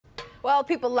Well,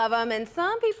 people love them, and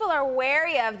some people are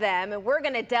wary of them, and we're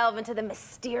going to delve into the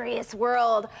mysterious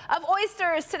world of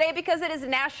oysters today because it is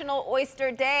National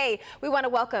Oyster Day. We want to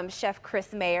welcome Chef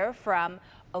Chris Mayer from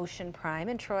Ocean Prime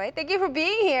in Troy. Thank you for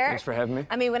being here. Thanks for having me.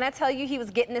 I mean, when I tell you he was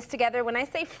getting this together, when I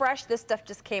say fresh, this stuff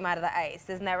just came out of the ice.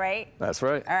 Isn't that right? That's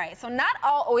right. All right, so not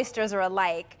all oysters are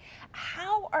alike.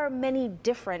 How are many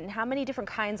different, and how many different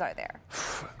kinds are there?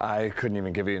 I couldn't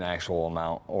even give you an actual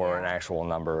amount or an actual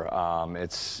number.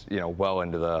 It's, you know, well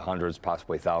into the hundreds,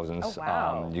 possibly thousands. Oh,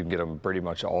 wow. You can get them pretty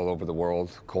much all over the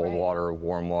world, cold water,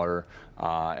 warm water.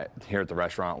 Here at the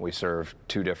restaurant, we serve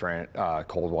two different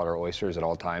cold water oysters at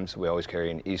all times. We always carry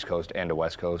an East Coast and a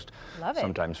West Coast. Love it.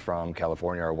 Sometimes from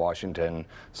California or Washington,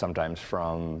 sometimes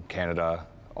from Canada,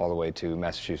 all the way to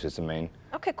Massachusetts and Maine.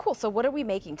 Okay, cool. So what are we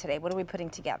making today? What are we putting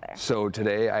together? So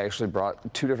today I actually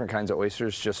brought two different kinds of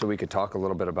oysters just so we could talk a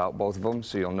little bit about both of them.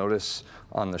 So you'll notice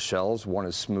on the shells, one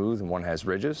is smooth and one has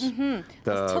ridges.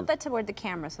 Let's tilt that toward the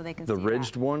camera so they can see the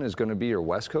ridged one is going to be your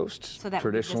West Coast. So that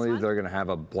traditionally they're going to have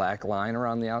a black line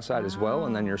around the outside as well,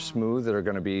 and then your smooth that are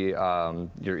going to be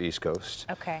your East Coast.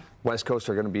 Okay. West Coast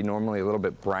are going to be normally a little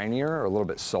bit brinier or a little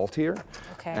bit saltier.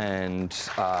 Okay. And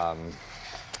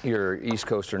your East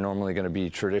Coast are normally going to be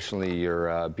traditionally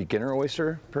your beginner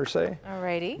oyster, per se.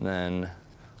 Alrighty. And then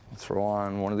we'll throw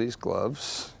on one of these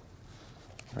gloves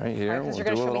right here. Right, we'll you're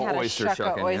do going a to show me little how to oyster shuck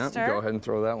shucking. an oyster. Yep, go ahead and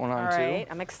throw that one on, All right,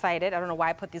 too. I'm excited. I don't know why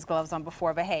I put these gloves on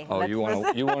before, but hey. Oh, you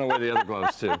want to wear the other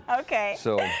gloves, too. Okay.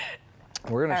 So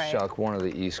we're going to shuck one of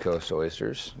the East Coast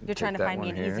oysters. You're trying to find me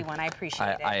an easy one. I appreciate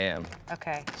it. I am.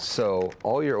 Okay. So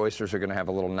all your oysters are going to have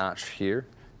a little notch here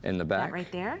in the back. That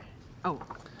right there? Oh,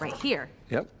 right here.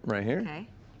 Yep, right here. Okay.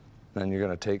 Then you're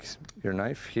going to take your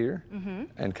knife here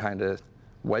and kind of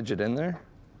wedge it in there.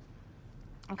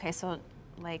 Okay, so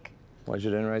like... Wedge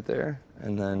it in right there,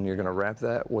 and then you're going to wrap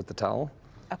that with the towel.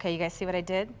 Okay, you guys see what I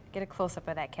did? Get a close-up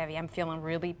of that, Kevy. I'm feeling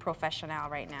really professional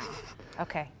right now.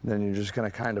 Okay. Then you're just going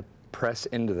to kind of press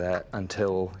into that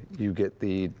until you get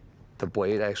the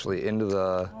blade actually into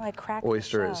the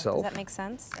oyster itself. Does that make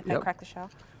sense? If I crack the shell?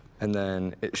 And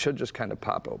then it should just kind of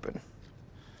pop open.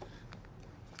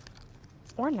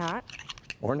 Or not.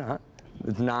 Or not.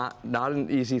 It's not an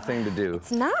easy thing to do.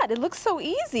 It's not. It looks so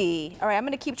easy. All right, I'm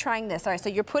going to keep trying this. All right, so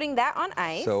you're putting that on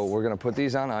ice. So we're going to put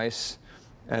these on ice,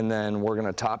 and then we're going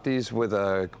to top these with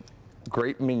a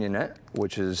grape mignonette,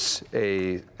 which is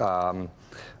a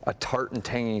tart and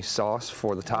tangy sauce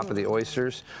for the top of the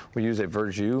oysters. We use a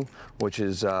verjus, which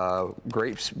is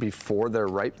grapes before they're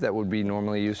ripe that would be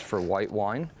normally used for white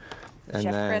wine. And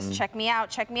Chef Chris, check me out,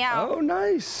 check me out. Oh,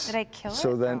 nice. Did I kill it?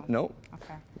 So then, nope.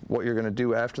 Okay. What you're going to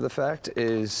do after the fact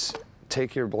is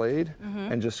take your blade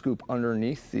and just scoop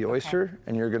underneath the oyster,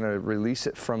 and you're going to release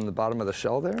it from the bottom of the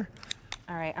shell there.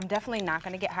 All right, I'm definitely not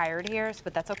going to get hired here,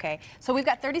 but that's okay. So we've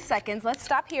got 30 seconds. Let's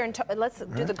stop here and let's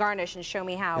do the garnish and show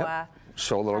me how.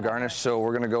 Show a little garnish. So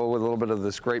we're going to go with a little bit of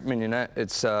this grape mignonette.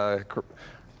 It's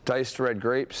diced red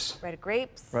grapes. Red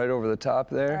grapes. Right over the top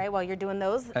there. All right, while you're doing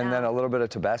those. And then a little bit of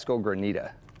Tabasco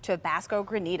granita. Tabasco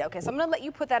granita. Okay, so I'm going to let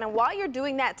you put that in. While you're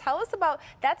doing that, tell us about,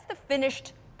 that's the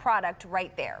finished product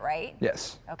right there, right?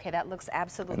 Yes. Okay, that looks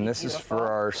absolutely beautiful. And this beautiful. is for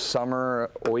our summer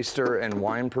oyster and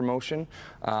wine promotion.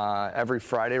 Every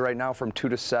Friday right now from 2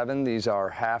 to 7, these are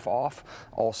half off.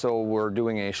 Also, we're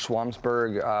doing a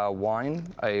Schwamsberg wine,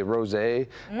 a rosé,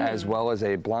 as well as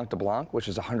a Blanc de Blanc, which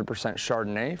is 100%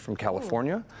 Chardonnay from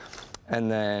California.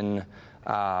 And then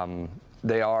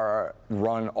they are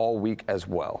run all week as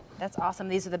well. That's awesome.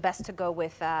 These are the best to go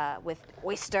with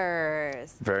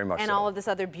oysters. Very much and all of this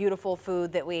other beautiful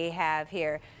food that we have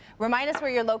here. Remind us where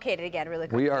you're located again, really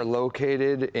quickly. We are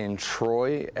located in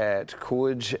Troy at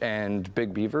Coolidge and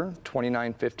Big Beaver,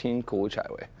 2915 Coolidge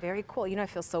Highway. Very cool. You know, I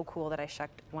feel so cool that I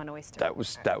shucked one oyster. That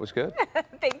was good.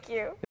 Thank you.